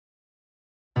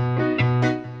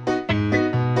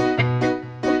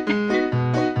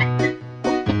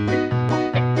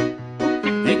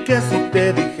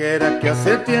que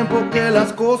hace tiempo que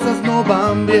las cosas no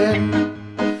van bien,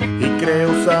 y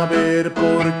creo saber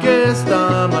por qué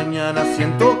esta mañana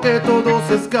siento que todo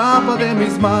se escapa de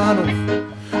mis manos.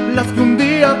 Las que un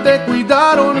día te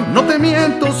cuidaron, no te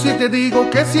miento si te digo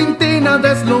que sin ti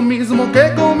nada es lo mismo,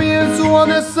 que comienzo a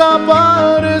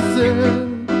desaparecer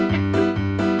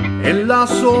en la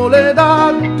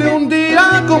soledad de un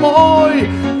día como hoy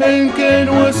en que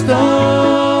no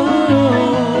estás.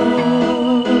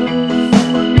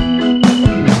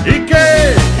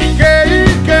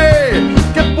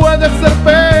 ¿Qué puede ser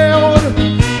peor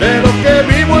de lo que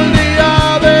vivo el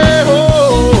día de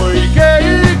hoy?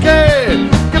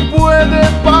 ¿Qué puede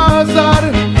pasar?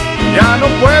 Ya no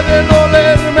puede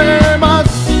dolerme más.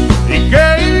 ¿Y qué?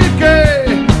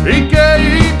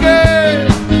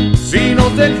 Si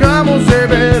nos dejamos de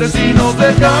ver, si nos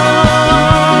dejamos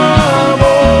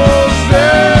de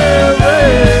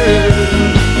ver.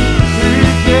 ¿Y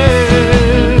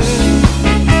qué?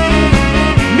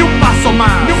 Ni un paso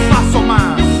más, ni un paso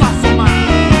más, un paso más.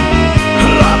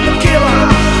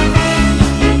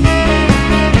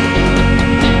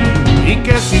 Y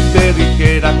que si te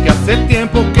dijera que hace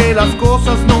tiempo que las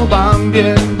cosas no van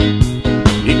bien,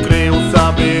 y creo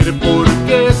saber por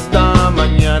qué esta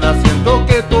mañana siento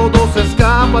que todo se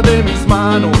escapa de mis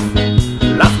manos.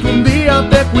 Las que un día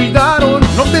te cuidaron,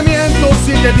 no te miento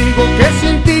si te digo que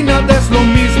sin ti nada es lo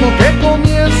mismo, que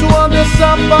comienzo a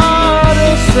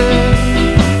desaparecer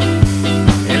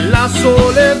en la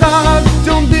soledad